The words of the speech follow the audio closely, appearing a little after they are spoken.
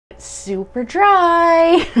super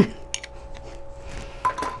dry.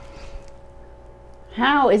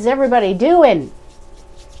 How is everybody doing?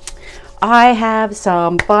 I have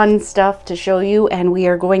some fun stuff to show you, and we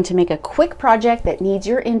are going to make a quick project that needs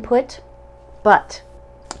your input, but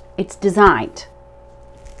it's designed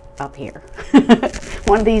up here.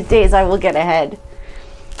 One of these days I will get ahead.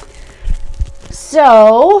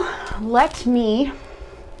 So let me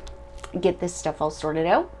get this stuff all sorted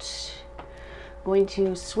out. I'm going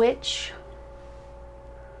to switch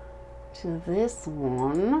to this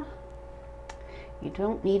one. You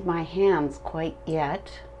don't need my hands quite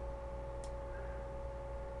yet.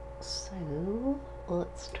 So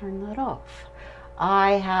let's turn that off.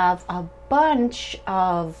 I have a bunch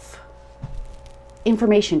of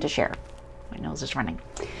information to share. My nose is running.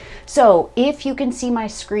 So if you can see my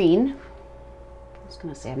screen, I was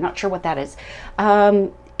going to say, I'm not sure what that is.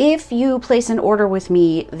 If you place an order with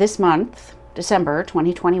me this month, December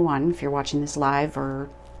 2021, if you're watching this live or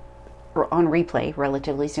on replay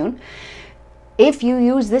relatively soon, if you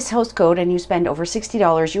use this host code and you spend over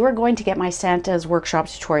 $60, you are going to get my Santa's Workshop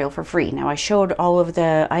tutorial for free. Now, I showed all of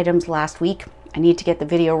the items last week. I need to get the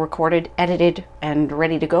video recorded, edited, and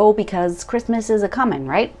ready to go because Christmas is a-coming,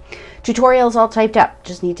 right? Tutorial's all typed up.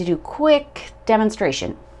 Just need to do quick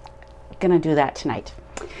demonstration. Gonna do that tonight.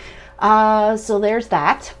 So there's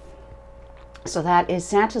that. So that is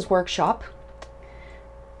Santa's Workshop.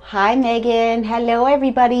 Hi Megan, hello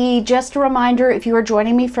everybody. Just a reminder, if you are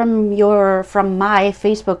joining me from my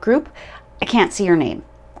Facebook group, I can't see your name.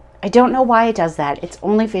 I don't know why it does that. It's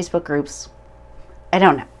only Facebook groups. I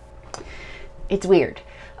don't know. It's weird.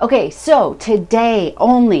 Okay, so today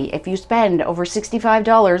only, if you spend over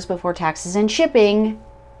 $65 before taxes and shipping,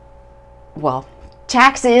 well,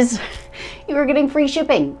 taxes, you are getting free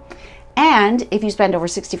shipping. And if you spend over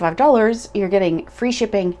 $65, you're getting free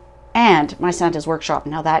shipping and my Santa's Workshop.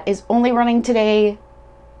 Now that is only running today.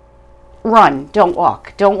 Run, don't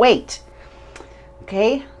walk, don't wait.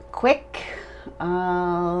 Okay, quick.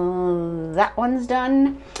 That one's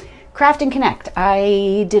done. Craft and Connect.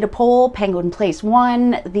 I did a poll, Penguin Place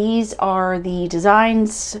 1. These are the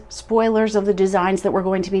designs, spoilers of the designs that we're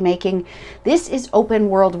going to be making. This is open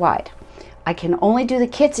worldwide. I can only do the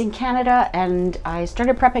kits in Canada, and I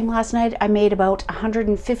started prepping last night. I made about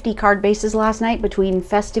 150 card bases last night between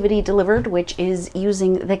Festivity Delivered, which is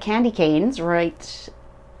using the candy canes right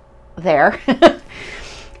there,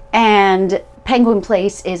 and Penguin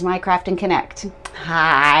Place is my Craft and Connect.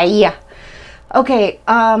 Hi. Okay,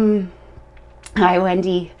 hi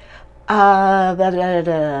Wendy.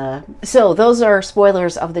 So those are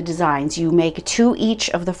spoilers of the designs. You make 2 each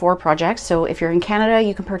of the 4 projects. So if you're in Canada,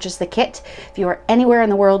 you can purchase the kit. If you are anywhere in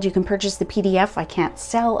the world, you can purchase the PDF. I can't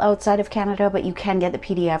sell outside of Canada, but you can get the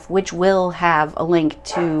PDF, which will have a link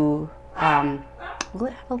to, will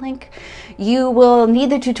it have a link? You will need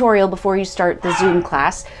the tutorial before you start the Zoom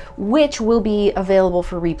class, which will be available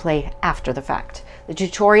for replay after the fact. The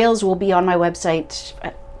tutorials will be on my website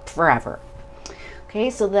forever. Okay,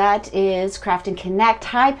 so that is Craft and Connect.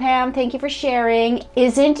 Hi Pam, thank you for sharing.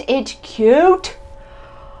 Isn't it cute?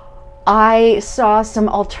 I saw some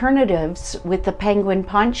alternatives with the penguin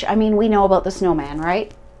punch. I mean, we know about the snowman, right?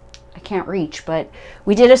 I can't reach, but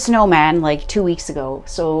we did a snowman like 2 weeks ago.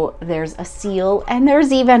 So there's a seal and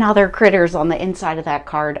there's even other critters on the inside of that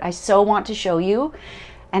card. I so want to show you,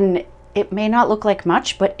 and it may not look like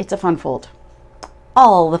much, but it's a fun fold.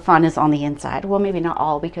 All the fun is on the inside. Well, maybe not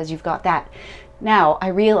all, because you've got that. Now, I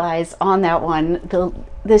realize on that one,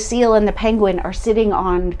 the seal and the penguin are sitting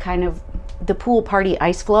on kind of the pool party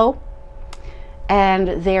ice floe,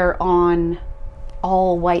 and they're on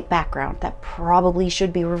all white background. That probably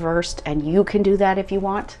should be reversed, and you can do that if you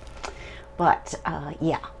want. But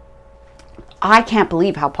yeah, I can't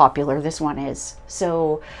believe how popular this one is.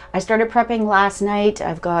 So I started prepping last night.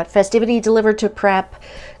 I've got Festivity Delivered to prep,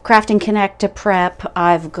 Craft and Connect to prep.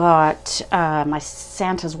 I've got my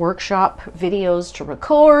Santa's Workshop videos to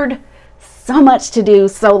record. So much to do,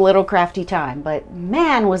 so little crafty time. But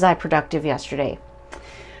man, was I productive yesterday.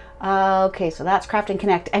 Okay, so that's Craft and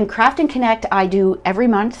Connect. And Craft and Connect I do every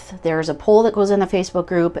month. There's a poll that goes in the Facebook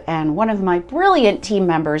group, and one of my brilliant team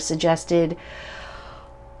members suggested,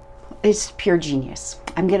 it's pure genius.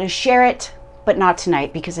 I'm gonna share it, but not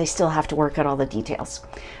tonight because I still have to work out all the details.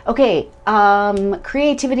 Okay,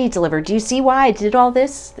 Creativity Delivered. Do you see why I did all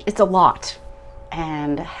this? It's a lot.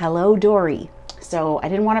 And hello, Dory. So I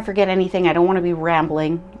didn't want to forget anything. I don't want to be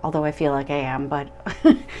rambling, although I feel like I am, but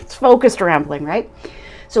it's focused rambling, right?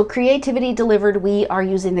 So Creativity Delivered, we are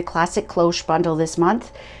using the Classic Cloche bundle this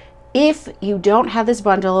month. If you don't have this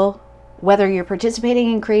bundle, whether you're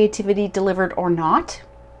participating in Creativity Delivered or not,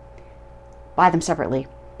 buy them separately,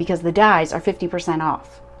 because the dies are 50%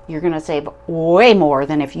 off. You're going to save way more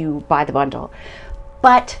than if you buy the bundle.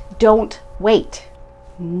 But don't wait.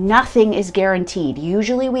 Nothing is guaranteed.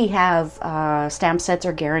 Usually we have stamp sets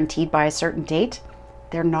are guaranteed by a certain date.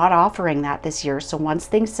 They're not offering that this year. So once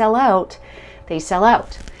things sell out, they sell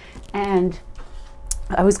out. And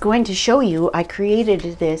I was going to show you, I created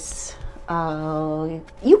this.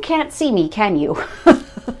 You can't see me, can you?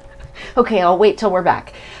 Okay, I'll wait till we're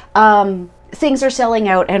back. Things are selling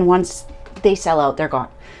out, and once they sell out, they're gone.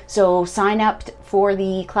 So sign up for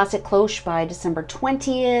the Classic Cloche by December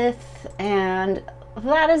 20th, and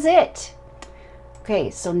that is it.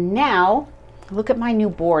 Okay, so now look at my new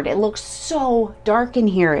board. It looks so dark in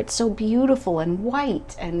here. It's so beautiful and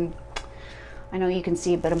white, and I know you can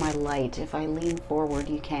see a bit of my light. If I lean forward,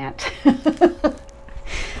 you can't.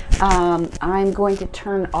 I'm going to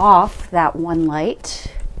turn off that one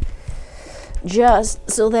light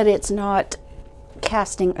just so that it's not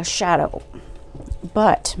casting a shadow.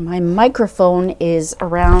 But my microphone is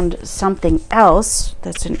around something else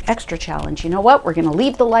that's an extra challenge. You know what? We're going to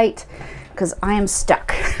leave the light because I am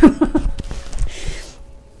stuck.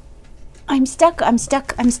 I'm stuck.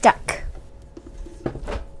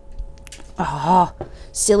 Oh,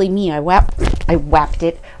 silly me. I wrapped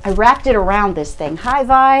it around this thing. Hi,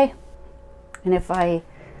 Vi. And if I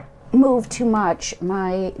move too much,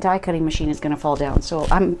 my die cutting machine is going to fall down. So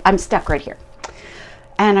I'm stuck right here.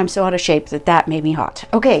 And I'm so out of shape that made me hot.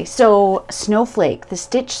 Okay, so Snowflake, the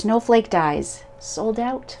Stitch Snowflake dies sold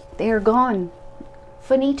out. They are gone.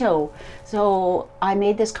 Finito. So I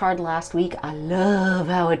made this card last week. I love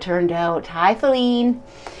how it turned out. Hi, Feline.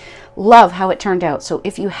 Love how it turned out. So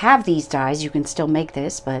if you have these dies, you can still make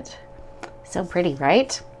this, but so pretty,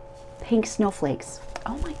 right? Pink snowflakes.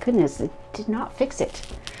 Oh my goodness, it did not fix it.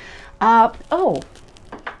 Oh,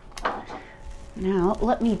 now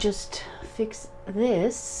let me just fix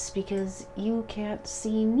this because you can't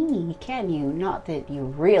see me, can you? Not that you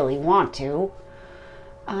really want to.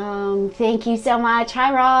 Thank you so much.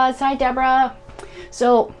 Hi, Roz. Hi, Deborah.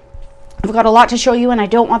 So I've got a lot to show you, and I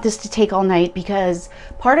don't want this to take all night because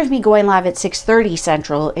part of me going live at 6:30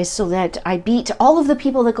 Central is so that I beat all of the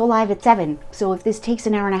people that go live at 7. So if this takes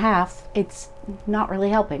an hour and a half, it's not really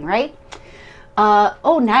helping, right?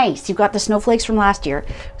 Oh, nice. You got the snowflakes from last year.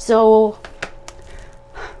 So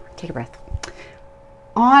take a breath.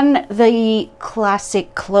 On the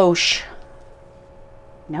Classic Cloche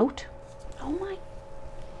note, oh my,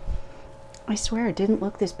 I swear it didn't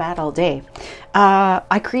look this bad all day.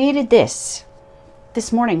 I created this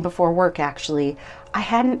morning before work, actually. I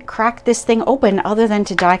hadn't cracked this thing open other than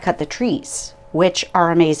to die cut the trees, which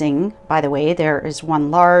are amazing, by the way. There is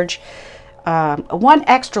one large, one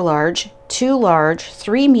extra large, 2 large,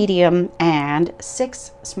 3 medium, and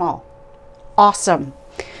 6 small. Awesome.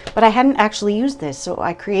 But I hadn't actually used this, so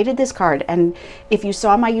I created this card. And if you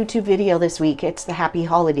saw my YouTube video this week, it's the Happy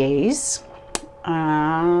Holidays.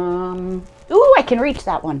 Ooh, I can reach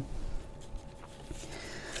that one.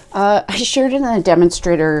 I shared it in a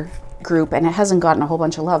demonstrator group, and it hasn't gotten a whole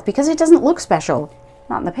bunch of love because it doesn't look special,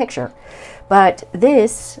 not in the picture. But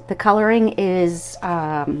this, the coloring is,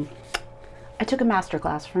 I took a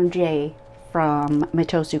masterclass from Jay from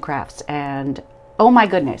Mitosu Crafts, and oh my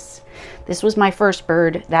goodness, this was my first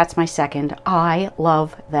bird. That's my second. I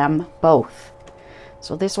love them both.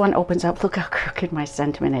 So this one opens up. Look how crooked my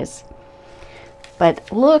sentiment is.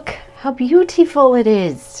 But look how beautiful it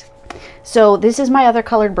is. So this is my other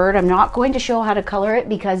colored bird. I'm not going to show how to color it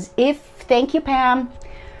because thank you, Pam.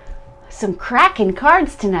 Some cracking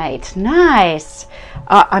cards tonight. Nice.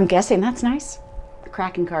 I'm guessing that's nice.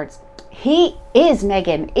 Cracking cards. He is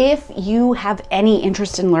Megan. If you have any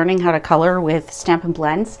interest in learning how to color with Stampin'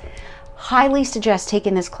 Blends, highly suggest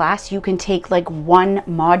taking this class. You can take like 1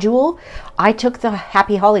 module. I took the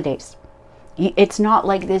Happy Holidays. It's not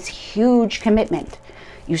like this huge commitment.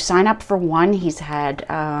 You sign up for one. He's had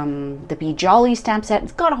the Be Jolly stamp set.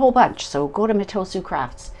 It's got a whole bunch. So go to Mitosu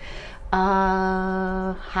Crafts.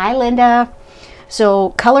 Hi, Linda. So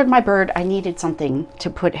colored my bird. I needed something to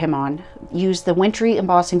put him on. Use the wintry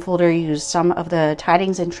embossing folder. Use some of the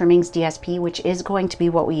Tidings and Trimmings DSP, which is going to be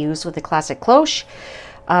what we use with the Classic Cloche.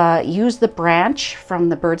 Use the branch from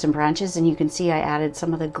the Birds and Branches, and you can see I added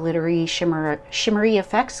some of the glittery shimmery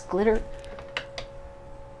effects.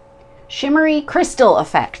 Shimmery crystal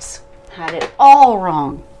effects. Had it all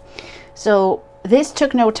wrong. So this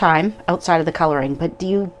took no time outside of the coloring, but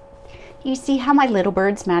do you see how my little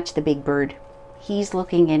birds match the big bird? He's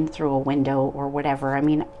looking in through a window or whatever. I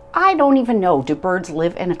mean, I don't even know. Do birds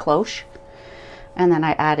live in a cloche? And then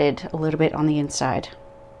I added a little bit on the inside.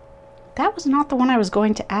 That was not the one I was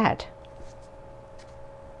going to add.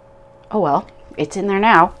 Oh well, it's in there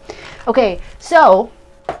now. Okay, so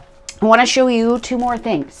I want to show you two more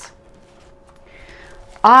things.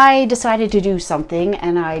 I decided to do something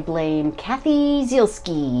and I blame Kathy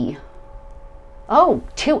Zielski. Oh,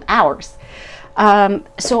 2 hours.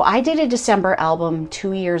 So I did a December album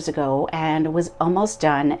 2 years ago and was almost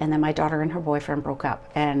done, and then my daughter and her boyfriend broke up,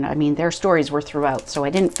 and I mean their stories were throughout, so I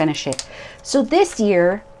didn't finish it. So this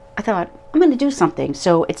year I thought I'm going to do something.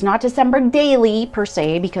 So it's not December daily per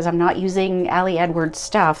se, because I'm not using Ali Edwards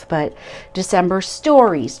stuff, but December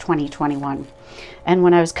stories 2021. And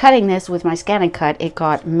when I was cutting this with my Scan and Cut, it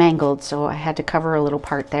got mangled, so I had to cover a little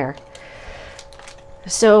part there.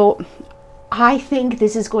 So I think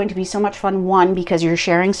this is going to be so much fun, one, because you're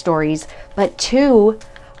sharing stories, but two,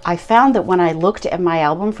 I found that when I looked at my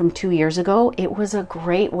album from 2 years ago, it was a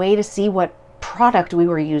great way to see what product we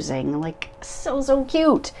were using. Like, so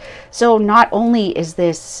cute. So not only is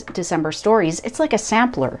this December stories, it's like a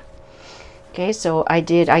sampler. Okay, so I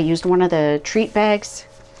used one of the treat bags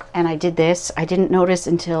and I did this. I didn't notice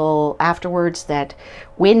until afterwards that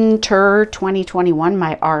winter 2021,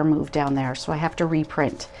 my R moved down there, so I have to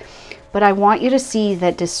reprint. But I want you to see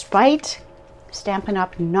that despite Stampin'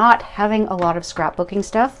 Up! Not having a lot of scrapbooking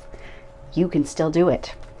stuff, you can still do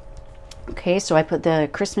it. Okay, so I put the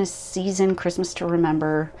Christmas season, Christmas to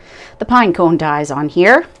Remember, the pine cone dies on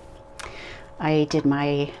here. I did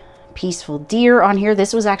my Peaceful Deer on here.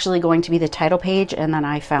 This was actually going to be the title page, and then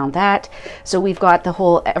I found that. So we've got the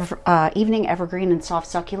whole Evening Evergreen and Soft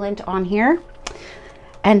Succulent on here.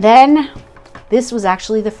 And then this was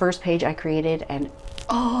actually the first page I created, and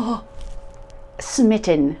oh,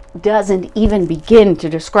 smitten, doesn't even begin to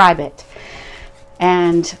describe it.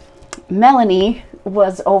 And Melanie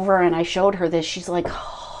was over and I showed her this. She's like,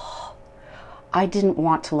 oh, I didn't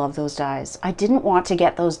want to love those dies. I didn't want to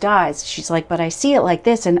get those dies. She's like, but I see it like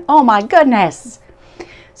this and oh my goodness.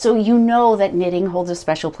 So you know that knitting holds a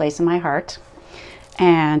special place in my heart.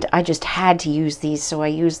 And I just had to use these. So I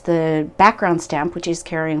used the background stamp, which is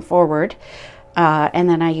Carrying Forward. And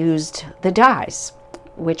then I used the dies,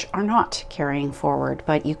 which are not Carrying Forward,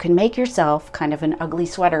 but you can make yourself kind of an ugly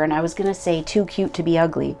sweater. And I was going to say too cute to be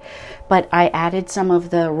ugly, but I added some of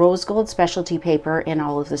the rose gold specialty paper in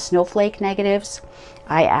all of the snowflake negatives.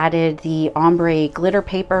 I added the ombre glitter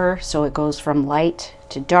paper, so it goes from light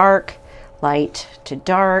to dark, light to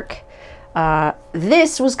dark.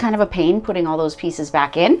 This was kind of a pain putting all those pieces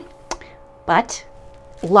back in, but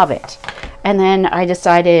love it. And then I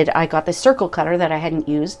decided, I got this circle cutter that I hadn't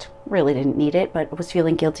used, really didn't need it, but was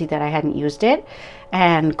feeling guilty that I hadn't used it.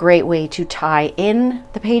 And great way to tie in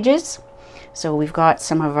the pages. So we've got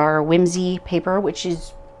some of our Whimsy paper, which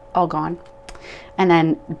is all gone. And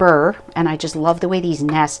then Burr, and I just love the way these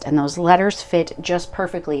nest and those letters fit just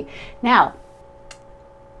perfectly. Now,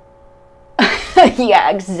 yeah,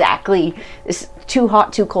 exactly. It's too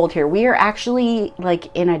hot, too cold here. We are actually like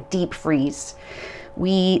in a deep freeze.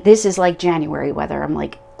 This is like January weather. I'm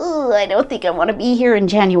like, oh, I don't think I want to be here in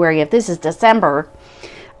January if this is December.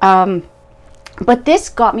 But this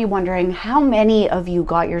got me wondering, how many of you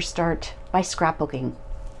got your start by scrapbooking?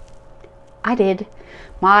 I did.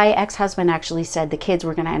 My ex-husband actually said the kids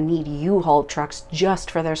were going to need U-Haul trucks just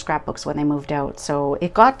for their scrapbooks when they moved out. So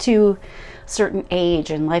it got to a certain age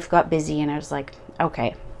and life got busy and I was like,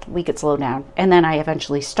 okay, we could slow down. And then I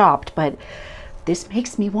eventually stopped, but this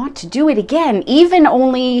makes me want to do it again, even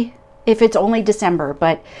only if it's only December.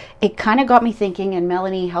 But it kind of got me thinking, and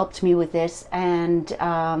Melanie helped me with this. And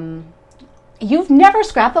you've never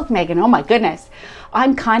scrapbooked, Megan. Oh my goodness.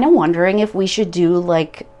 I'm kind of wondering if we should do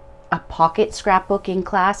like a pocket scrapbooking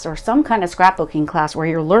class or some kind of scrapbooking class where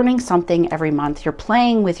you're learning something every month. You're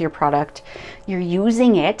playing with your product. You're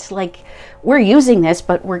using it. Like, we're using this,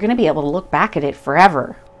 but we're going to be able to look back at it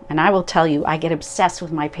forever. And I will tell you, I get obsessed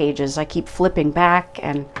with my pages. I keep flipping back.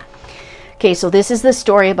 And okay, so this is the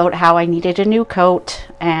story about how I needed a new coat,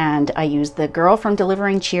 and I used the girl from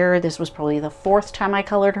Delivering Cheer. This was probably the 4th time I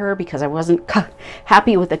colored her because I wasn't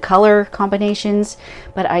happy with the color combinations,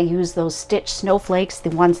 but I used those stitch snowflakes, the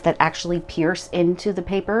ones that actually pierce into the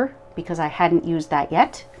paper, because I hadn't used that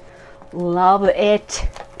yet. Love it.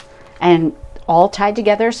 And all tied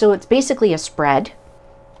together, so it's basically a spread.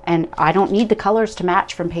 And I don't need the colors to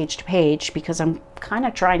match from page to page because I'm kind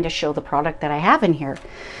of trying to show the product that I have in here.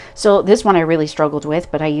 So this one I really struggled with,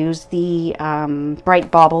 but I used the Bright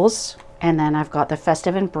Baubles, and then I've got the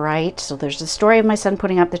Festive and Bright. So there's the story of my son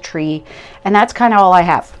putting up the tree, and that's kind of all I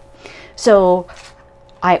have. So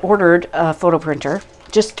I ordered a photo printer,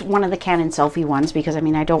 just one of the Canon selfie ones, because I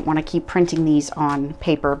mean, I don't want to keep printing these on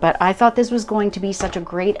paper, but I thought this was going to be such a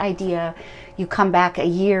great idea. You come back a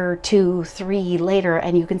year, 2, 3 later,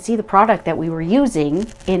 and you can see the product that we were using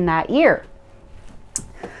in that year.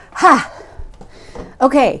 Ha!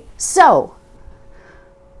 Okay, so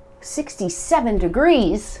 67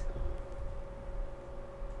 degrees.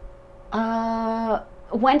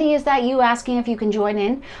 Wendy, is that you asking if you can join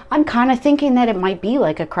in? I'm kind of thinking that it might be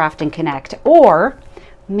like a Craft and Connect, or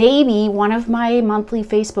maybe one of my monthly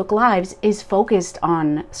Facebook Lives is focused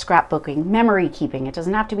on scrapbooking, memory keeping. It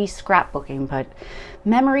doesn't have to be scrapbooking, but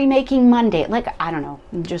memory making Monday. Like, I don't know,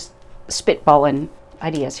 I'm just spitballing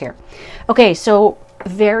ideas here. Okay, so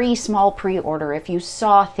very small pre-order. If you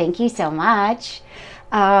saw, thank you so much.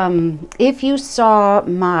 If you saw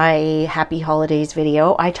my Happy Holidays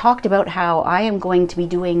video, I talked about how I am going to be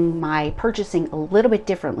doing my purchasing a little bit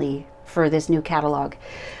differently for this new catalog.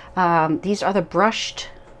 These are the brushed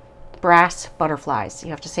brass butterflies. You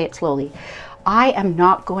have to say it slowly. I am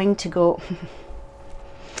not going to go,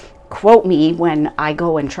 quote me when I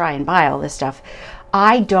go and try and buy all this stuff.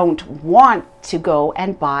 I don't want to go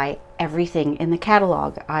and buy everything in the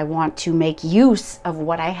catalog. I want to make use of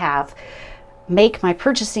what I have, make my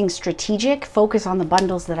purchasing strategic, focus on the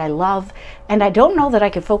bundles that I love. And I don't know that I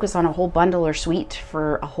could focus on a whole bundle or suite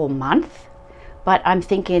for a whole month, but I'm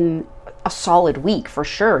thinking a solid week for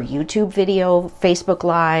sure. YouTube video, Facebook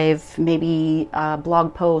Live, maybe a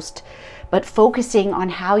blog post, but focusing on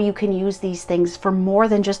how you can use these things for more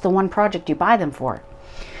than just the one project you buy them for.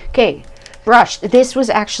 Okay, brush. This was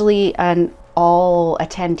actually an all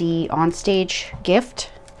attendee onstage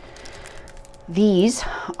gift. These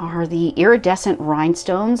are the iridescent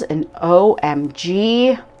rhinestones, and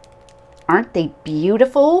OMG, aren't they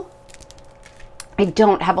beautiful? I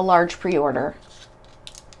don't have a large pre-order.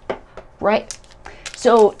 Right.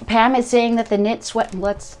 So Pam is saying that the knit sweat,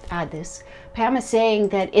 let's add this. Pam is saying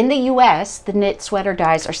that in the US, the knit sweater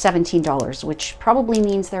dyes are $17, which probably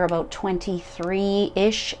means they're about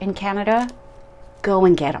 23-ish in Canada. Go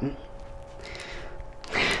and get them.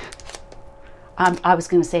 I was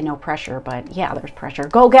going to say no pressure, but yeah, there's pressure.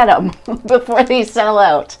 Go get them before they sell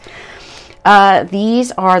out.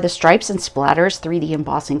 These are the Stripes and Splatters 3D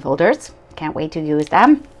embossing folders. Can't wait to use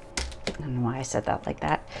them. I don't know why I said that like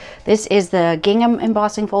that. This is the gingham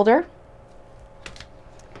embossing folder.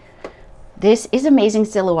 This is Amazing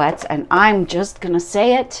Silhouettes, and I'm just going to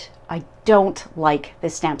say it. I don't like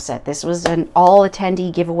this stamp set. This was an all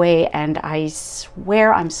attendee giveaway, and I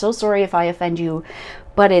swear I'm so sorry if I offend you,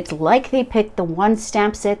 but it's like they picked the one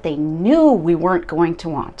stamp set they knew we weren't going to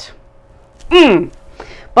want.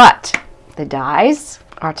 But the dies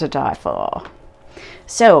are to die for.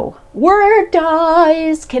 So, word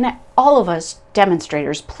dies. Can all of us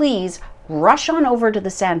demonstrators please rush on over to the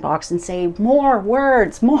sandbox and say more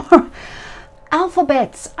words, more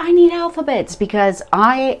alphabets. I need alphabets, because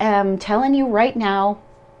I am telling you right now,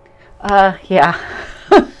 yeah.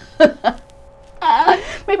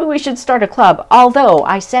 Maybe we should start a club. Although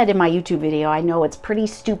I said in my YouTube video, I know it's pretty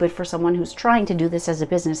stupid for someone who's trying to do this as a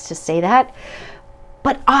business to say that,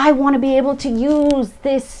 but I want to be able to use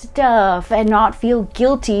this stuff and not feel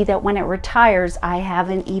guilty that when it retires, I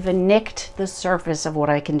haven't even nicked the surface of what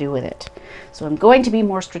I can do with it. So I'm going to be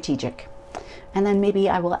more strategic, and then maybe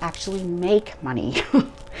I will actually make money.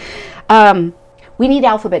 We need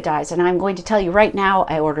alphabet dies, and I'm going to tell you right now,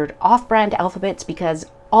 I ordered off-brand alphabets because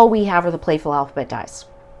all we have are the Playful alphabet dies.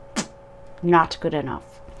 Not good enough.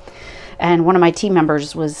 And one of my team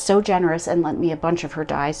members was so generous and lent me a bunch of her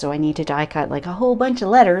dies, so I need to die cut like a whole bunch of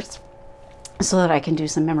letters so that I can do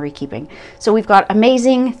some memory keeping. So we've got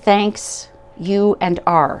Amazing, Thanks, You, and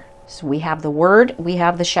R. So we have the word, we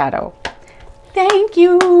have the shadow. Thank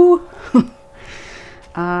you.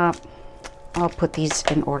 I'll put these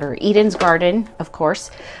in order. Eden's Garden, of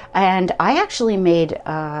course. And I actually made,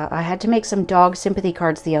 I had to make some dog sympathy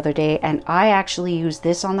cards the other day, and I actually used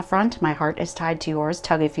this on the front. My heart is tied to yours.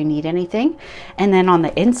 Tug if you need anything. And then on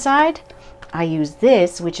the inside, I use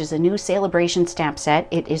this, which is a new Celebration stamp set.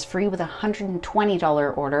 It is free with a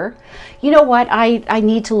 $120 order. You know what? I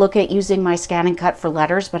need to look at using my Scan and Cut for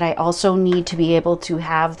letters, but I also need to be able to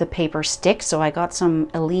have the paper stick. So I got some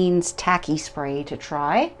Aleene's tacky spray to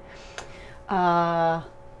try. I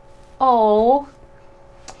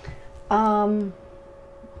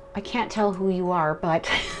can't tell who you are, but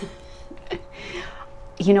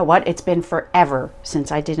you know what? It's been forever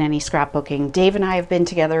since I did any scrapbooking. Dave and I have been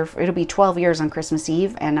together, it'll be 12 years on Christmas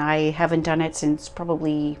Eve, and I haven't done it since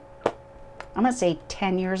probably, I'm gonna say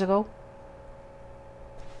 10 years ago.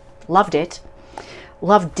 Loved it.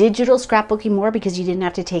 Loved digital scrapbooking more because you didn't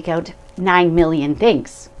have to take out 9 million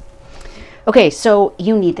things. Okay, so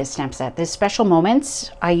you need this stamp set. This Special Moments,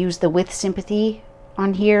 I use the With Sympathy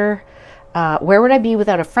on here. Where would I be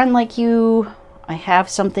without a friend like you? I have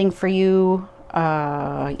something for you.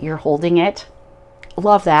 You're holding it.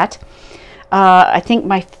 Love that. I think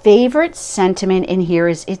my favorite sentiment in here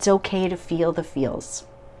is it's okay to feel the feels.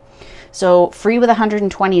 So free with a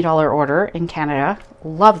 $120 order in Canada.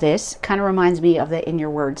 Love this. Kind of reminds me of the In Your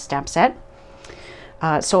Words stamp set.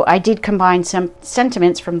 So I did combine some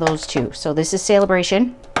sentiments from those two. So this is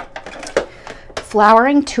Celebration.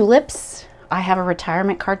 Flowering Tulips. I have a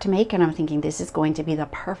retirement card to make and I'm thinking this is going to be the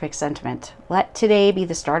perfect sentiment. Let today be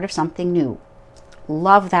the start of something new.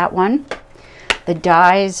 Love that one. The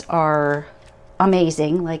dies are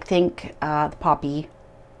amazing. Like think the Poppy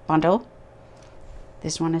bundle.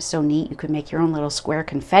 This one is so neat. You could make your own little square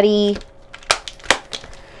confetti.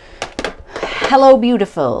 Hello,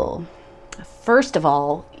 beautiful. First of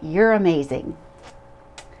all, you're amazing.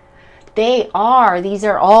 They are. These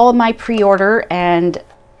are all my pre-order, and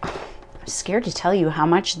I'm scared to tell you how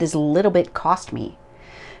much this little bit cost me.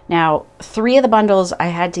 Now, 3 of the bundles I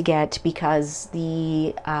had to get because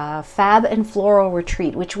the Fab and Floral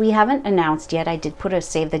Retreat, which we haven't announced yet. I did put a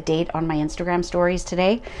save the date on my Instagram stories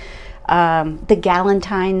today. The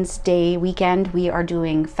Galentine's Day weekend, we are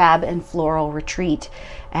doing Fab and Floral Retreat,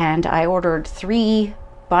 and I ordered 3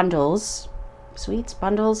 bundles, sweets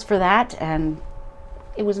bundles for that, and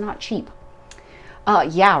it was not cheap.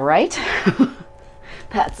 Yeah, right?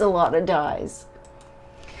 That's a lot of dies.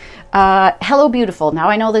 Hello, beautiful. Now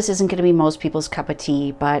I know this isn't going to be most people's cup of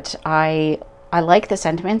tea, but I like the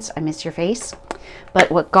sentiments. I miss your face. But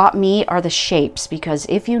what got me are the shapes, because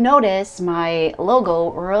if you notice, my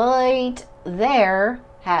logo right there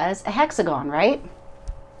has a hexagon, right?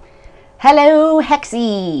 Hello,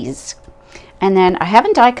 Hexies. And then I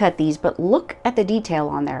haven't die cut these, but look at the detail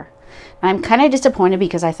on there. I'm kind of disappointed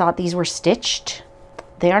because I thought these were stitched.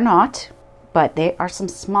 They are not, but they are some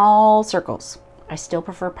small circles. I still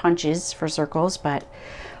prefer punches for circles, but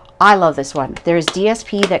I love this one. There's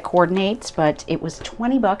DSP that coordinates, but it was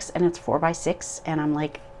 20 bucks and it's 4x6, and I'm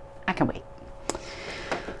like, I can wait.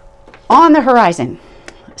 On the horizon,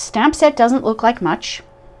 stamp set doesn't look like much,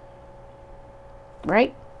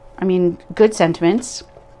 right? I mean, good sentiments.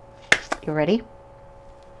 You ready?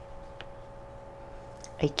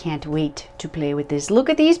 I can't wait to play with this. Look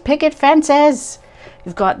at these picket fences.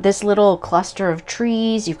 You've got this little cluster of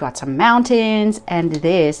trees, you've got some mountains, and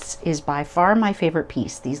this is by far my favorite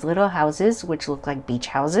piece. These little houses, which look like beach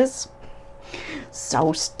houses.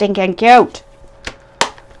 So stinking cute.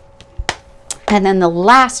 And then the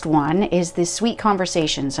last one is the Sweet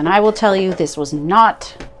Conversations. And I will tell you, this was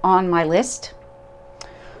not on my list.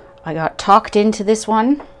 I got talked into this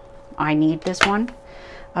one. I need this one.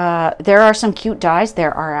 There are some cute dies.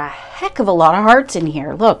 There are a heck of a lot of hearts in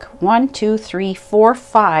here. Look, 1, 2, 3, 4,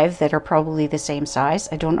 5 that are probably the same size.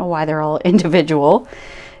 I don't know why they're all individual.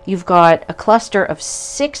 You've got a cluster of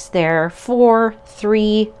 6 there, 4,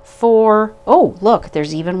 3, 4. Oh, look,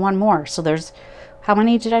 there's even one more. So there's, how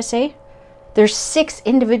many did I say? There's 6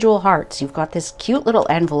 individual hearts. You've got this cute little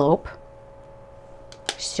envelope.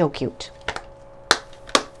 So cute.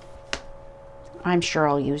 I'm sure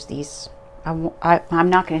I'll use these. I'm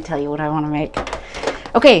not going to tell you what I want to make.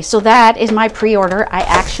 Okay, so that is my pre-order. I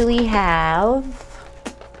actually have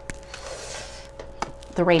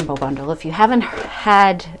the Rainbow Bundle. If you haven't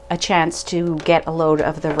had a chance to get a load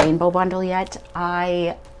of the Rainbow Bundle yet,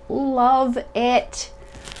 I love it.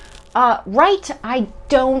 Right, I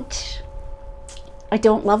don't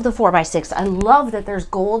love the 4x6. I love that there's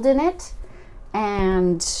gold in it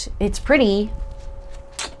and it's pretty,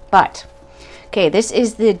 but okay, this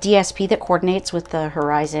is the DSP that coordinates with the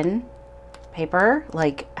Horizon paper.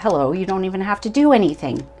 Like, hello, you don't even have to do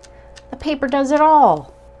anything. The paper does it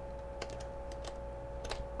all.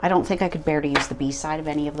 I don't think I could bear to use the B side of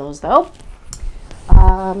any of those, though.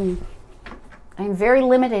 I'm very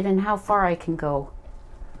limited in how far I can go.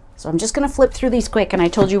 So I'm just going to flip through these quick, and I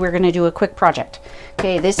told you we are going to do a quick project.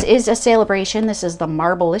 Okay, this is a Celebration. This is the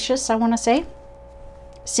Marblicious, I want to say.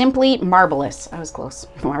 Simply Marvelous. I was close.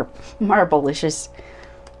 Marblicious.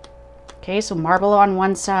 Okay, so marble on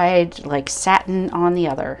one side, like satin on the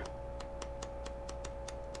other.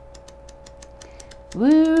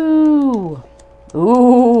 Woo!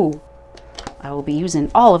 Ooh! I will be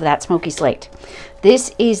using all of that Smoky Slate.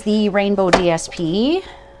 This is the Rainbow DSP,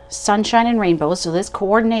 Sunshine and Rainbow. So this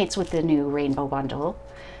coordinates with the new Rainbow Bundle.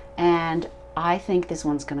 And I think this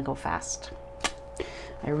one's going to go fast.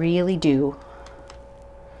 I really do.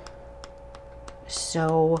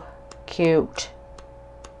 So cute.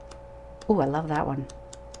 Oh, I love that one.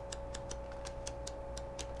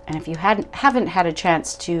 And if you haven't had a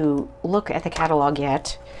chance to look at the catalog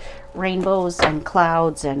yet, rainbows and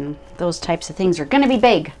clouds and those types of things are going to be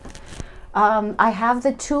big. I have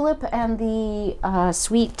the Tulip and the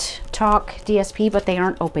Sweet Talk DSP, but they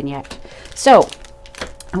aren't open yet. So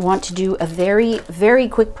I want to do a very, very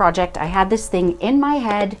quick project. I had this thing in my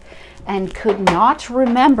head and could not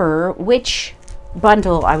remember which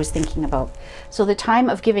bundle I was thinking about. So the Time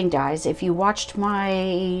of Giving dies. If you watched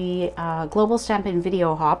my Global Stampin'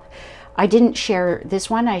 video hop, I didn't share this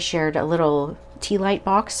one. I shared a little tea light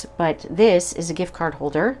box, but this is a gift card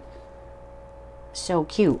holder. So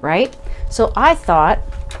cute, right? So I thought,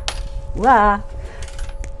 wow,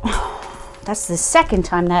 that's the second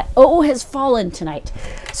time that O has fallen tonight.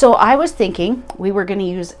 So I was thinking we were going to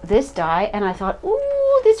use this die, and I thought,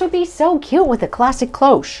 ooh, this would be so cute with a classic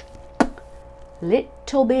cloche.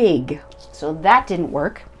 Little big. So that didn't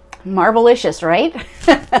work. Marvelicious, right?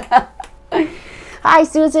 Hi,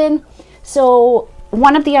 Susan. So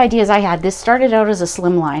one of the ideas I had, this started out as a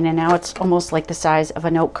slim line, and now it's almost like the size of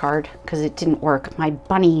a note card because it didn't work. My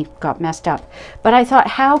bunny got messed up. But I thought,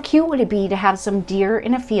 how cute would it be to have some deer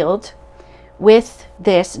in a field with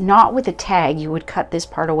this, not with a tag, you would cut this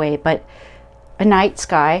part away, but a night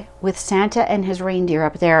sky with Santa and his reindeer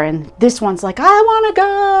up there, and this one's like, I want to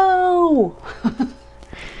go.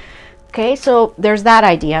 Okay, so there's that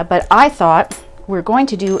idea, but I thought we're going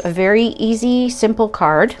to do a very easy, simple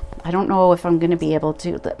card. I don't know if I'm going to be able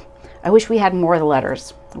to. I wish we had more of the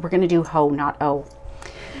letters. We're going to do ho, not o.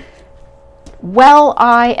 Well,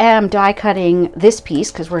 I am die cutting this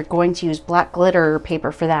piece because we're going to use black glitter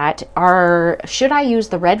paper for that. Should I use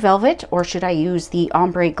the red velvet or should I use the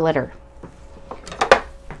ombre glitter?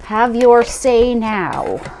 Have your say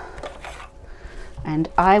now. And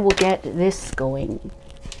I will get this going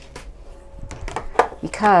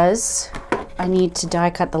because I need to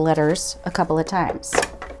die cut the letters a couple of times.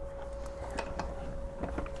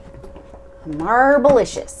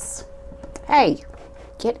 Marvelicious. Hey,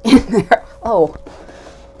 get in there. Oh,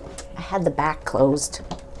 I had the back closed.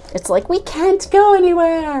 It's like we can't go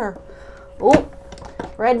anywhere. Oh,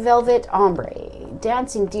 red velvet ombre,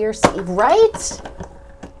 dancing deer sea, right?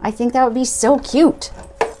 I think that would be so cute.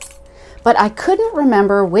 But I couldn't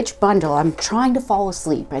remember which bundle. I'm trying to fall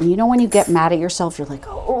asleep. And you know when you get mad at yourself, you're like,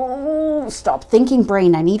 oh, stop thinking,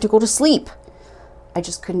 brain. I need to go to sleep. I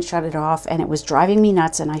just couldn't shut it off, and it was driving me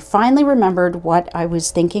nuts. And I finally remembered what I was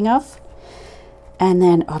thinking of. And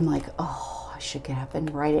then I'm like, oh, I should get up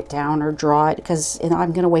and write it down or draw it because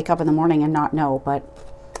I'm going to wake up in the morning and not know. But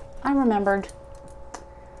I remembered.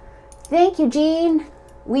 Thank you, Jean.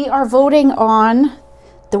 We are voting on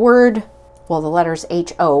the word, well, the letters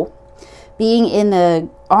H-O, being in the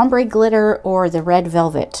ombre glitter or the red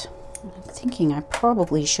velvet. I'm thinking I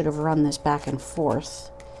probably should have run this back and forth.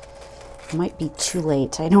 It might be too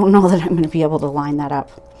late. I don't know that I'm going to be able to line that up.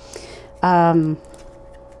 I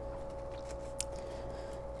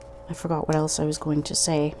forgot what else I was going to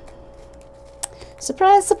say.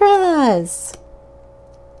 Surprise, surprise!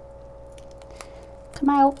 Come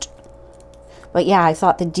out. But yeah, I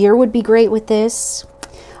thought the deer would be great with this.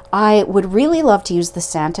 I would really love to use the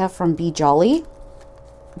Santa from Be Jolly.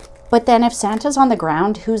 But then if Santa's on the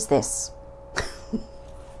ground, who's this?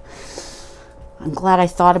 I'm glad I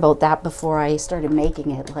thought about that before I started making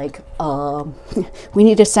it. Like, we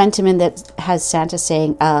need a sentiment that has Santa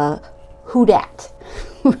saying, who dat?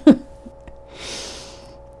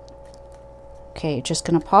 Okay, just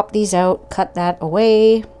gonna pop these out, cut that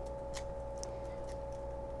away.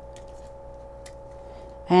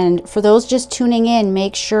 And for those just tuning in,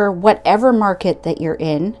 make sure whatever market that you're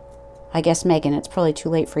in, I guess, Megan, it's probably too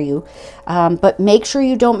late for you, but make sure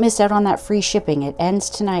you don't miss out on that free shipping. It ends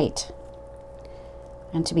tonight.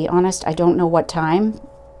 And to be honest, I don't know what time.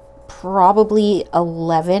 Probably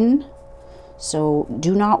 11. So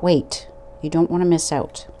do not wait. You don't want to miss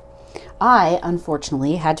out. I,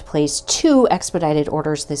 unfortunately, had to place 2 expedited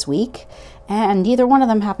orders this week, and neither one of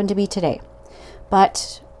them happened to be today.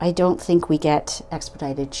 But I don't think we get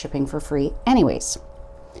expedited shipping for free anyways.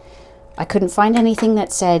 I couldn't find anything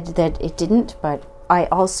that said that it didn't, but I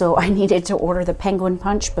needed to order the penguin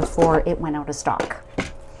punch before it went out of stock.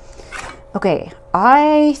 Okay,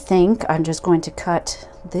 I think I'm just going to cut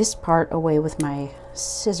this part away with my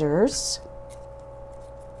scissors.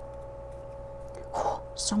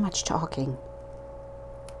 So much talking.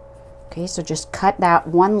 Okay, so just cut that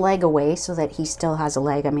one leg away so that he still has a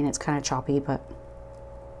leg. I mean, it's kind of choppy, but...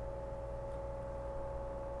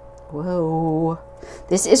 Whoa.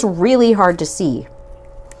 This is really hard to see.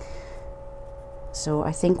 So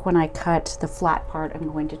I think when I cut the flat part,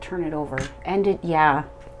 I'm going to turn it over. And it, yeah.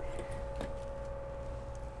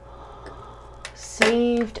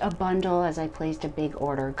 Saved a bundle as I placed a big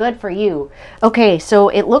order. Good for you. Okay, so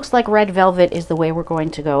it looks like red velvet is the way we're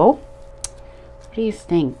going to go. What do you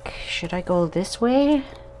think? Should I go this way?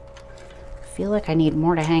 I feel like I need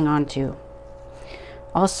more to hang on to.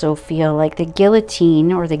 also feel like the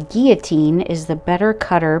guillotine or the guillotine is the better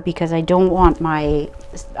cutter because I don't want my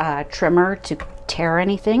trimmer to tear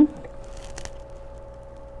anything.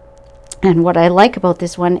 And what I like about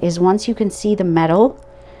this one is once you can see the metal,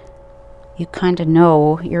 you kind of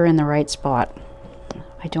know you're in the right spot.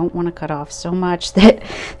 I don't want to cut off so much that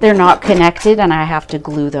they're not connected and I have to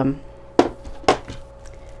glue them.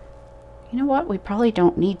 You know what? We probably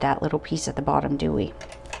don't need that little piece at the bottom, do we?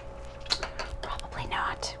 Probably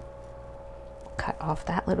not. Cut off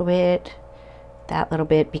that little bit,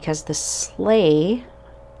 because the sleigh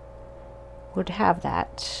would have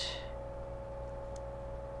that.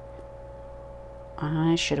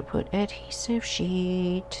 I should have put adhesive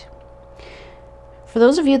sheet. For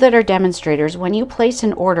those of you that are demonstrators, when you place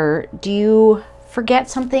an order, do you forget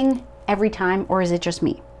something every time, or is it just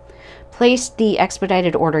me? Placed the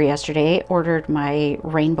expedited order yesterday, ordered my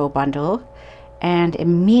rainbow bundle, and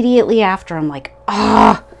immediately after I'm like,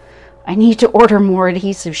 I need to order more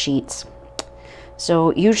adhesive sheets.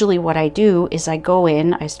 So usually what I do is I go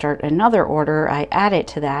in, I start another order, I add it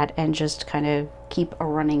to that, and just kind of keep a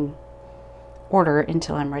running order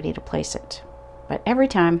until I'm ready to place it. But every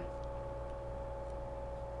time.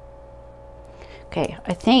 Okay,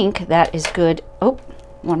 I think that is good. Oh,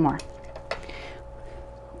 one more.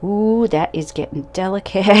 Ooh, that is getting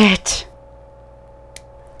delicate.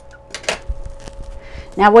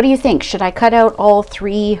 Now, what do you think? Should I cut out all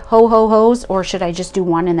 3 ho-ho-hos, or should I just do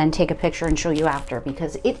one and then take a picture and show you after?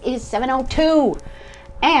 Because it is 7:02,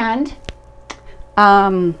 and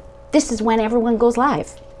this is when everyone goes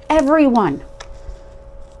live. Everyone.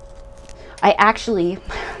 I actually,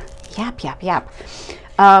 yap.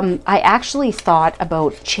 I actually thought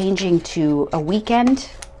about changing to a weekend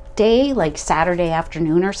day, like Saturday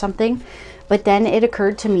afternoon or something, but then it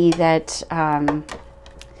occurred to me that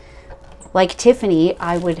like Tiffany,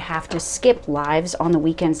 I would have to skip lives on the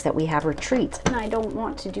weekends that we have retreats, and I don't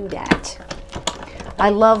want to do that. I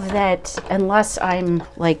love that unless I'm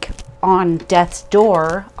like on death's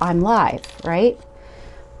door, I'm live, right?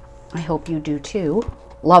 I hope you do too.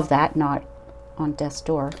 Love that, not on death's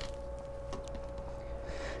door.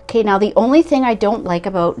 Okay, now the only thing I don't like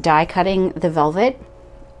about die cutting the velvet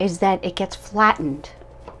is that it gets flattened.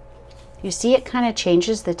 You see it kind of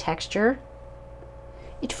changes the texture.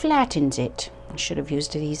 It flattens it. I should have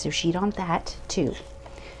used adhesive sheet on that too.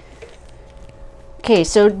 Okay,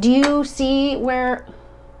 so do you see where,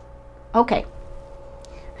 okay,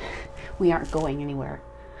 we aren't going anywhere.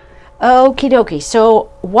 Okie dokie,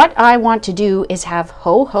 so what I want to do is have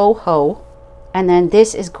ho, ho, ho, and then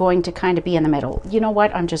this is going to kind of be in the middle. You know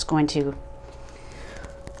what, I'm just going to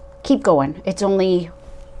keep going. It's only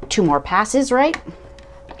 2 more passes, right?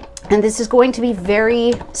 And this is going to be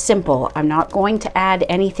very simple. I'm not going to add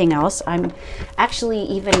anything else. I'm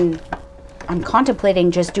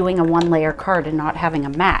contemplating just doing a 1-layer card and not having a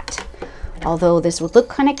mat. Although this would look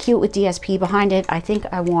kind of cute with DSP behind it, I think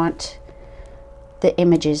I want the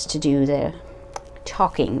images to do the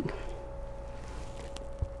talking.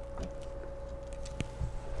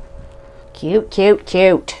 Cute, cute,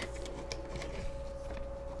 cute.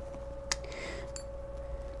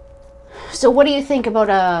 So what do you think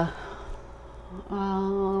about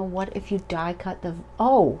what if you die cut the,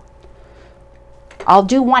 I'll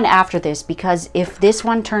do one after this, because if this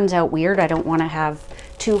one turns out weird, I don't want to have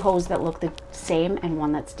 2 hose that look the same and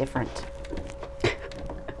one that's different.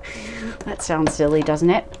 That sounds silly, doesn't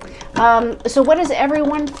it? So what does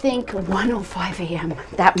everyone think? 1:05 a.m.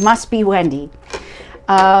 That must be Wendy.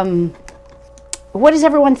 What does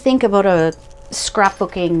everyone think about a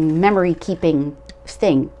scrapbooking, memory keeping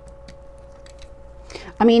thing?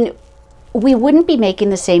 I mean, we wouldn't be making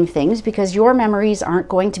the same things because your memories aren't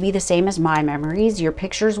going to be the same as my memories. Your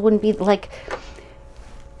pictures wouldn't be like,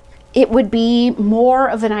 it would be more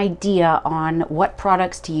of an idea on what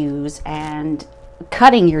products to use and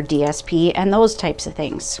cutting your DSP and those types of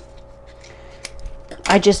things.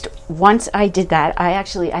 Once I did that,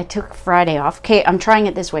 I took Friday off. Okay, I'm trying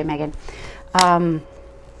it this way, Megan. I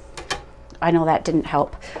know that didn't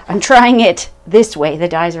help. I'm trying it this way. The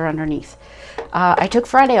dies are underneath. I took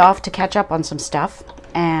Friday off to catch up on some stuff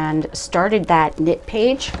and started that knit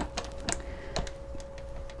page.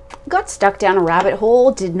 Got stuck down a rabbit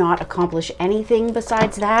hole, did not accomplish anything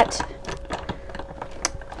besides that.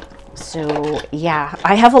 So yeah,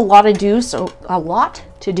 I have a lot to do,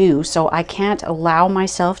 so I can't allow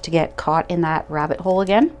myself to get caught in that rabbit hole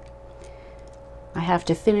again. I have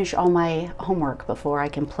to finish all my homework before I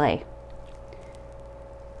can play.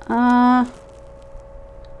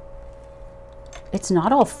 It's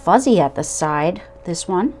not all fuzzy at the side, this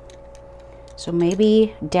one. So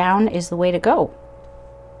maybe down is the way to go.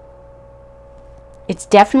 It's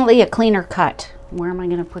definitely a cleaner cut. Where am I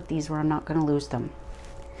going to put these where I'm not going to lose them?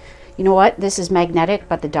 You know what? This is magnetic,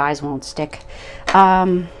 but the dies won't stick.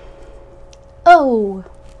 Oh,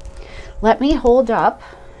 let me hold up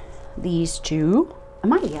these two.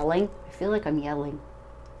 Am I yelling? I feel like I'm yelling.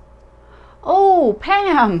 Oh,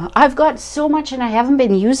 Pam, I've got so much and I haven't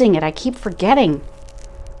been using it. I keep forgetting.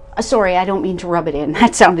 Sorry, I don't mean to rub it in.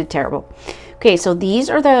 That sounded terrible. Okay, so these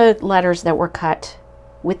are the letters that were cut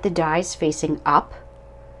with the dies facing up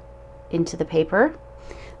into the paper.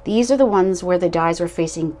 These are the ones where the dies were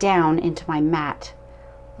facing down into my mat.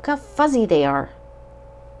 Look how fuzzy they are.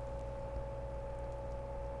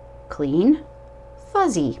 Clean,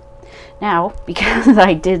 fuzzy. Now, because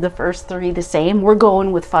I did the first three the same, we're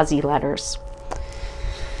going with fuzzy letters.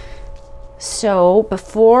 So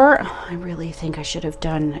before, I really think I should have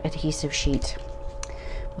done adhesive sheet.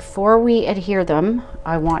 Before we adhere them,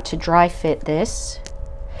 I want to dry fit this.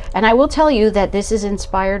 And I will tell you that this is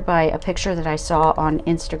inspired by a picture that I saw on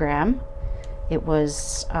Instagram. It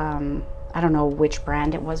was, I don't know which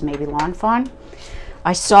brand it was, maybe Lawn Fawn.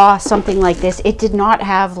 I saw something like this. It did not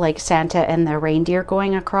have like Santa and the reindeer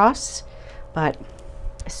going across, but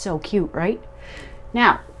it's so cute, right?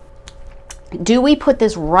 Now, do we put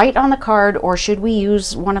this right on the card or should we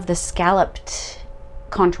use one of the scalloped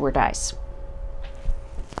contour dies?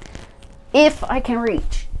 If I can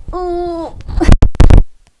reach. Ooh.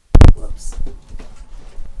 Whoops.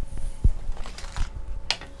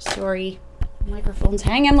 Sorry, microphone's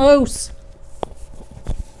hanging loose.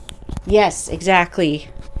 Yes, exactly.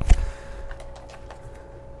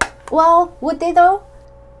 Well, would they though?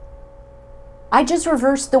 I just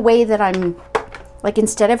reversed the way that I'm, like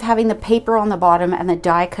instead of having the paper on the bottom and the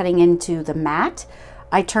die cutting into the mat,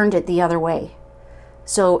 I turned it the other way.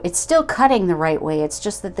 So it's still cutting the right way. It's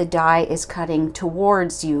just that the die is cutting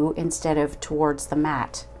towards you instead of towards the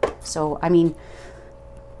mat. So, I mean,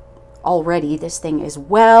 already this thing is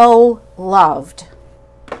well loved.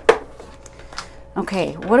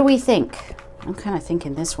 Okay, what do we think? I'm kind of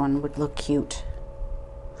thinking this one would look cute.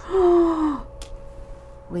 What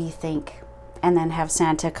do you think? And then have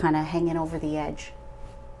Santa kind of hanging over the edge.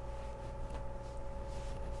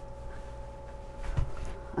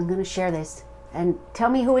 I'm going to share this and tell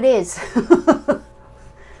me who it is.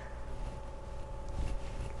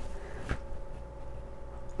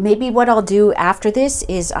 Maybe what I'll do after this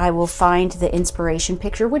is I will find the inspiration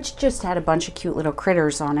picture, which just had a bunch of cute little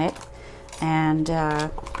critters on it, and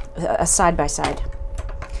a side-by-side.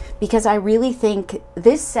 Because I really think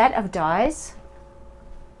this set of dies,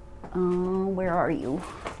 where are you?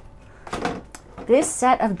 This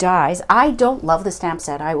set of dies, I don't love the stamp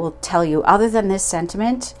set, I will tell you, other than this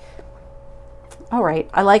sentiment. All right,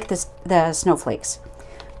 I like this, the snowflakes,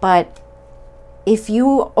 but if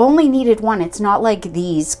you only needed one, it's not like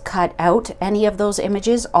these cut out any of those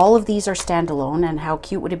images. All of these are standalone, and how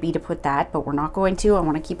cute would it be to put that, but we're not going to. I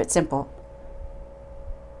want to keep it simple.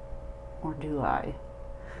 Or do I?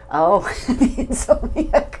 Oh,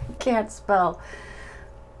 Insomniac can't spell.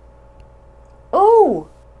 Oh,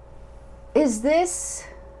 is this,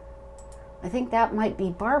 I think that might be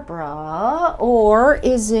Barbara, or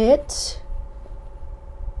is it,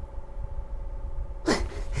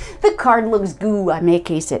 the card looks goo, I may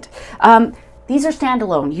case it. These are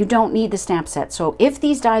standalone, you don't need the stamp set. So if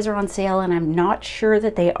these dies are on sale, and I'm not sure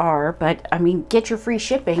that they are, but I mean, get your free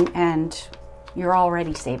shipping and you're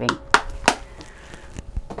already saving.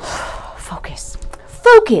 Focus,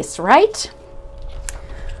 focus, right?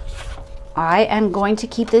 I am going to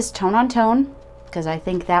keep this tone on tone because I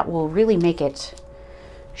think that will really make it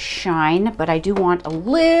shine, but I do want a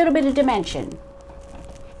little bit of dimension.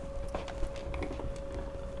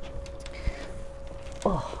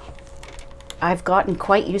 Oh, I've gotten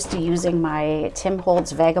quite used to using my Tim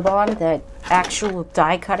Holtz Vagabond, the actual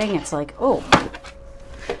die cutting. It's like, oh.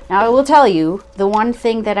 Now I will tell you, the one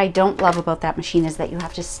thing that I don't love about that machine is that you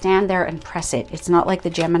have to stand there and press it. It's not like the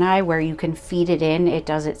Gemini where you can feed it in, it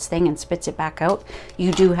does its thing and spits it back out.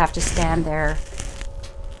 You do have to stand there.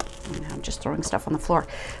 I'm just throwing stuff on the floor.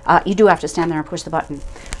 You do have to stand there and push the button.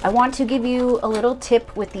 I want to give you a little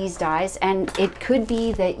tip with these dies, and it could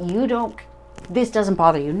be that you don't, this doesn't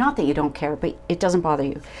bother you. Not that you don't care, but it doesn't bother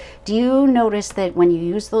you. Do you notice that when you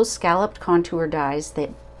use those scalloped contour dies, that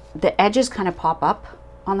the edges kind of pop up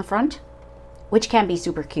on the front, which can be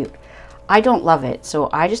super cute? I don't love it, so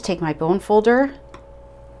I just take my bone folder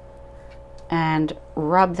and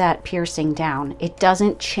rub that piercing down. It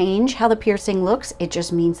doesn't change how the piercing looks, it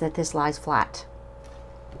just means that this lies flat.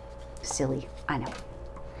 Silly, I know.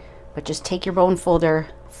 But just take your bone folder,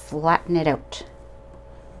 flatten it out.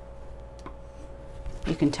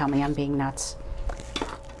 You can tell me I'm being nuts.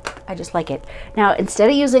 I just like it. Now, instead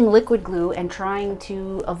of using liquid glue and trying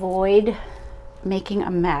to avoid making a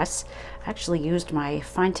mess, I actually used my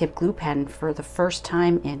fine tip glue pen for the first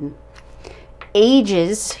time in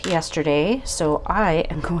ages yesterday, so I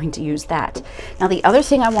am going to use that. Now, the other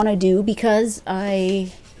thing I want to do, because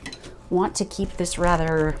I want to keep this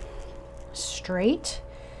rather straight,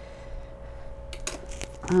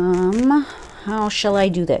 how shall I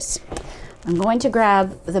do this? I'm going to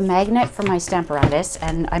grab the magnet from my Stamparatus,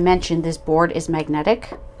 and I mentioned this board is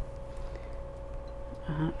magnetic.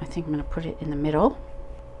 I think I'm going to put it in the middle.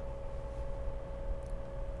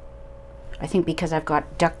 I think because I've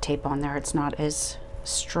got duct tape on there, it's not as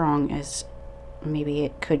strong as maybe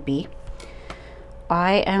it could be.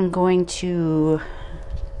 I am going to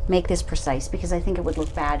make this precise because I think it would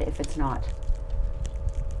look bad if it's not.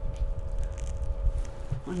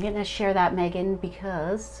 I'm going to share that, Megan,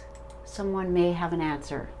 because someone may have an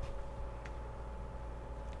answer.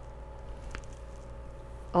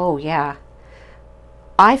 Oh, yeah.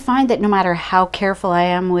 I find that no matter how careful I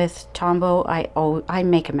am with Tombow, I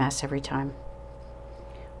make a mess every time.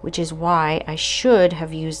 Which is why I should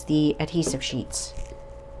have used the adhesive sheets.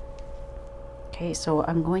 Okay, so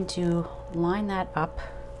I'm going to line that up.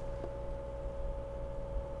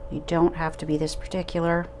 You don't have to be this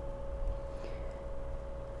particular.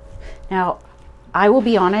 Now, I will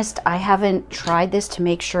be honest, I haven't tried this to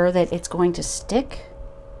make sure that it's going to stick.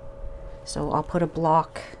 So I'll put a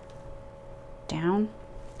block down,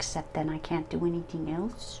 except then I can't do anything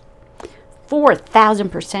else.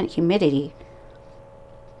 4,000% humidity.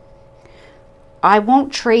 I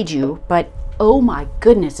won't trade you, but oh my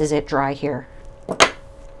goodness, is it dry here. I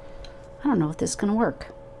don't know if this is going to work.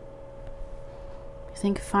 I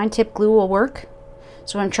think fine tip glue will work.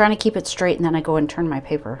 So I'm trying to keep it straight, and then I go and turn my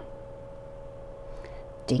paper.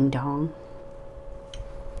 Ding dong.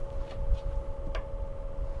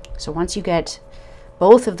 So once you get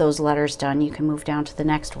both of those letters done, you can move down to the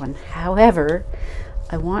next one. However,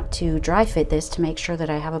 I want to dry fit this to make sure that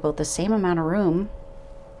I have about the same amount of room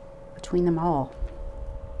between them all.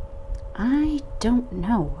 I don't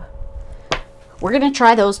know. We're going to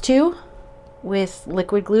try those two with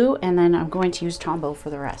liquid glue, and then I'm going to use Tombow for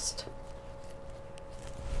the rest.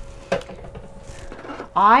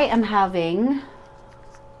 I am having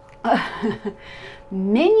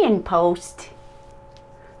Minion Post.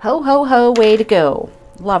 Ho, ho, ho, way to go.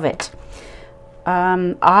 Love it.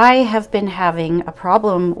 I have been having a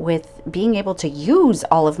problem with being able to use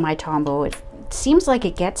all of my Tombow. It seems like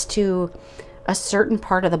it gets to a certain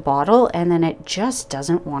part of the bottle and then it just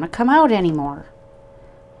doesn't want to come out anymore.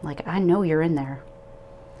 Like, I know you're in there.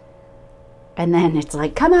 And then it's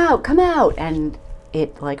like, come out, and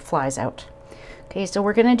it like flies out. Okay, so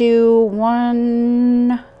we're gonna do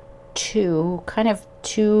 1, 2, kind of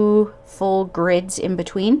 2 full grids in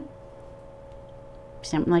between.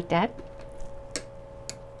 Something like that.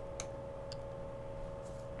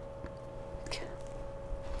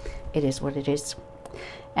 It is what it is.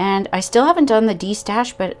 And I still haven't done the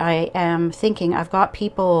D-stash, but I am thinking I've got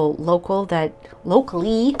people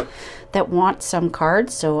locally that want some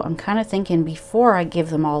cards, so I'm kind of thinking before I give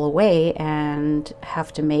them all away and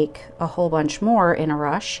have to make a whole bunch more in a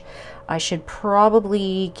rush, I should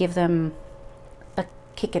probably give them a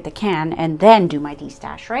kick at the can and then do my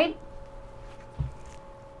D-stash, right?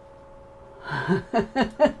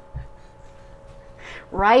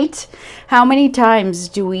 Right? How many times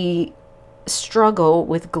do we struggle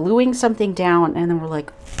with gluing something down and then we're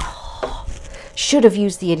like, oh, should have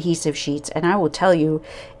used the adhesive sheets? And I will tell you,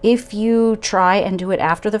 if you try and do it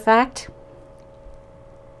after the fact,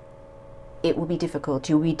 it will be difficult.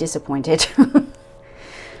 You'll be disappointed.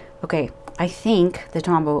 Okay, I think the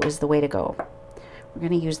Tombow is the way to go. We're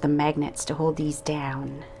going to use the magnets to hold these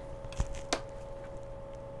down.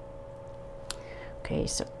 Okay,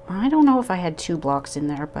 so I don't know if I had 2 blocks in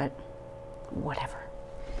there, but whatever.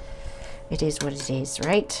 It is what it is,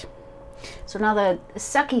 right? So now the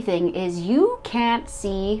sucky thing is you can't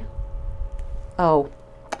see. Oh,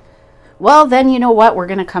 well then you know what? We're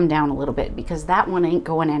going to come down a little bit because that one ain't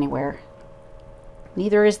going anywhere.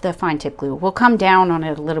 Neither is the fine tip glue. We'll come down on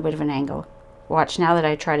it a little bit of an angle. Watch, now that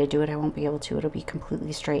I try to do it, I won't be able to. It'll be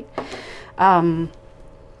completely straight. What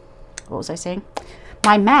was I saying?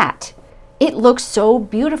 My mat. It looks so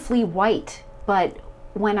beautifully white, but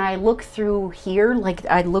when I look through here, like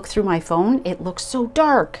I look through my phone, it looks so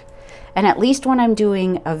dark. And at least when I'm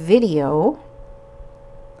doing a video,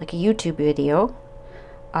 like a YouTube video,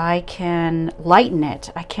 I can lighten it.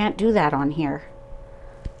 I can't do that on here.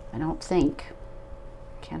 I don't think.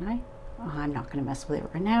 Can I? Oh, I'm not going to mess with it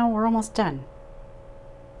right now. We're almost done.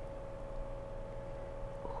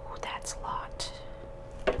 Oh, that's a lot.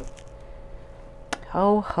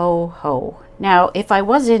 Ho, ho, ho. Now, if I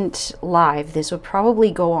wasn't live, this would probably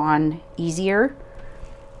go on easier.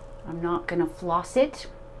 I'm not gonna floss it.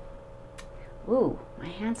 Ooh, my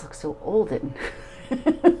hands look so olden.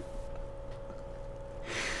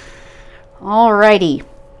 Alrighty.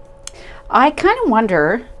 I kind of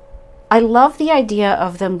wonder, I love the idea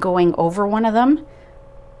of them going over one of them.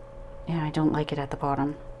 Yeah, I don't like it at the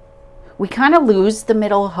bottom. We kind of lose the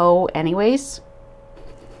middle hoe anyways.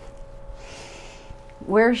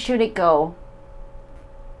 Where should it go?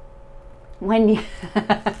 When you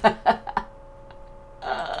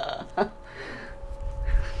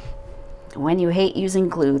when you hate using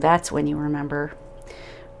glue, that's when you remember.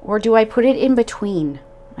 Or do I put it in between?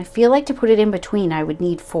 I feel like to put it in between, I would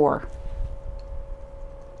need 4.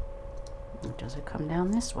 Does it come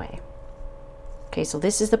down this way? Okay, so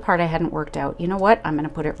this is the part I hadn't worked out. You know what? I'm going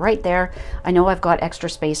to put it right there. I know I've got extra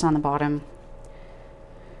space on the bottom.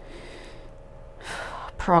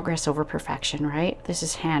 Progress over perfection, right? This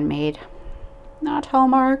is handmade, not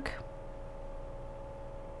Hallmark.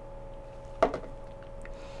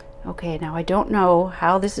 Okay, now I don't know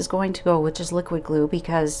how this is going to go with just liquid glue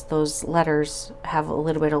because those letters have a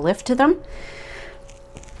little bit of lift to them.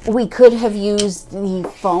 We could have used the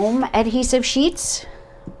foam adhesive sheets,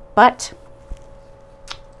 but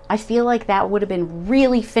I feel like that would have been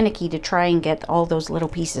really finicky to try and get all those little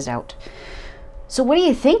pieces out. So what do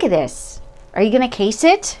you think of this? Are you going to case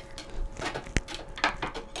it?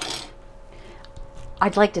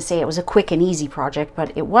 I'd like to say it was a quick and easy project,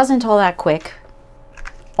 but it wasn't all that quick.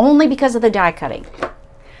 Only because of the die cutting.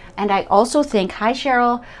 And I also think, hi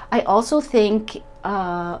Cheryl, I also think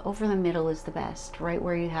over the middle is the best, right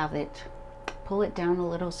where you have it. Pull it down a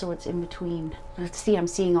little so it's in between. Let's see, I'm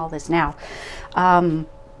seeing all this now.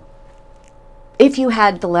 If you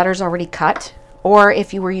had the letters already cut, or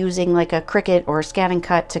if you were using like a Cricut or a Scan and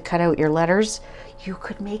Cut to cut out your letters, you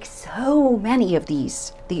could make so many of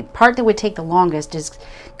these. The part that would take the longest is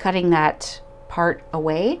cutting that part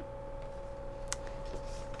away.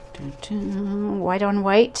 White on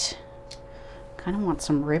white. Kind of want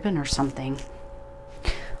some ribbon or something.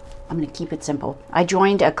 I'm going to keep it simple. I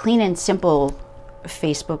joined a Clean and Simple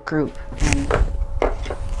Facebook group and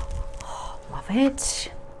love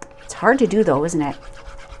it. It's hard to do though, isn't it?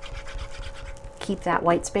 Keep that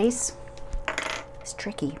white space. It's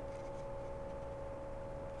tricky.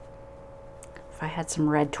 If I had some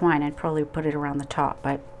red twine, I'd probably put it around the top,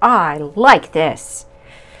 but I like this.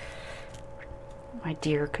 My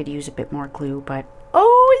dear could use a bit more glue, but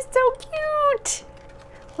oh, it's so cute.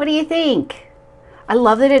 What do you think? I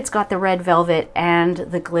love that it's got the red velvet and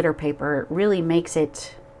the glitter paper. It really makes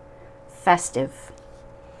it festive.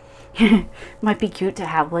 Might be cute to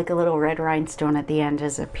have like a little red rhinestone at the end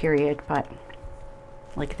as a period, but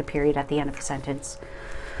like the period at the end of a sentence.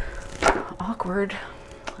 Awkward.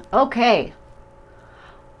 Okay.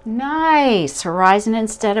 Nice. Horizon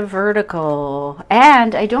instead of vertical.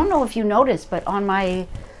 And I don't know if you noticed, but on my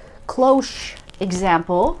cloche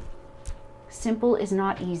example, simple is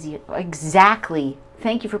not easy. Exactly.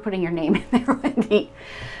 Thank you for putting your name in there, Wendy.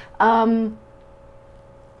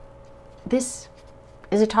 This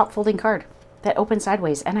is a top folding card that opens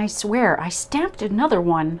sideways. And I swear, I stamped another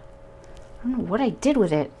one. I don't know what I did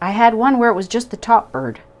with it. I had one where it was just the top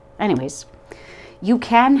bird. Anyways. You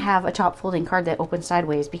can have a top folding card that opens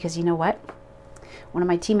sideways because you know what? One of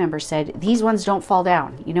my team members said, these ones don't fall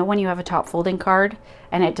down. You know when you have a top folding card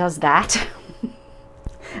and it does that?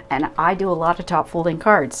 And I do a lot of top folding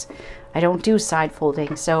cards. I don't do side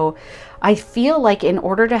folding. So I feel like in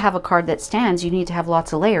order to have a card that stands, you need to have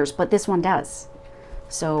lots of layers, but this one does.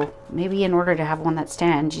 So maybe in order to have one that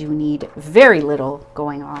stands, you need very little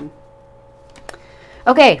going on.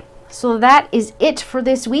 Okay. So that is it for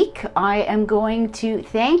this week. I am going to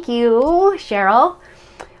thank you, Cheryl.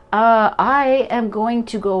 I am going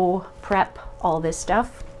to go prep all this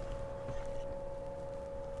stuff.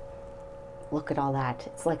 Look at all that.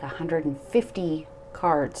 It's like 150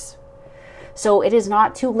 cards. So it is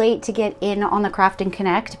not too late to get in on the Craft and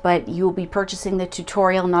Connect, but you will be purchasing the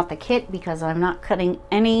tutorial, not the kit, because I'm not cutting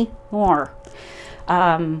any more.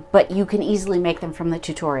 But you can easily make them from the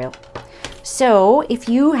tutorial. So if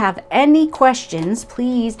you have any questions,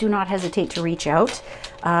 please do not hesitate to reach out.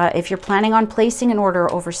 If you're planning on placing an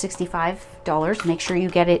order over $65, make sure you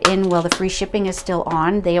get it in while the free shipping is still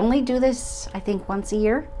on. They only do this, I think, once a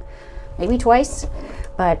year, maybe twice,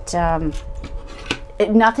 but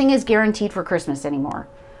nothing is guaranteed for Christmas anymore.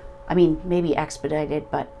 I mean, maybe expedited,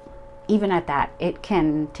 but even at that, it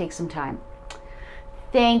can take some time.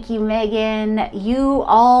 Thank you, Megan. You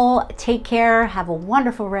all take care. Have a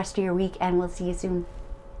wonderful rest of your week, and we'll see you soon.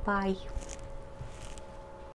 Bye.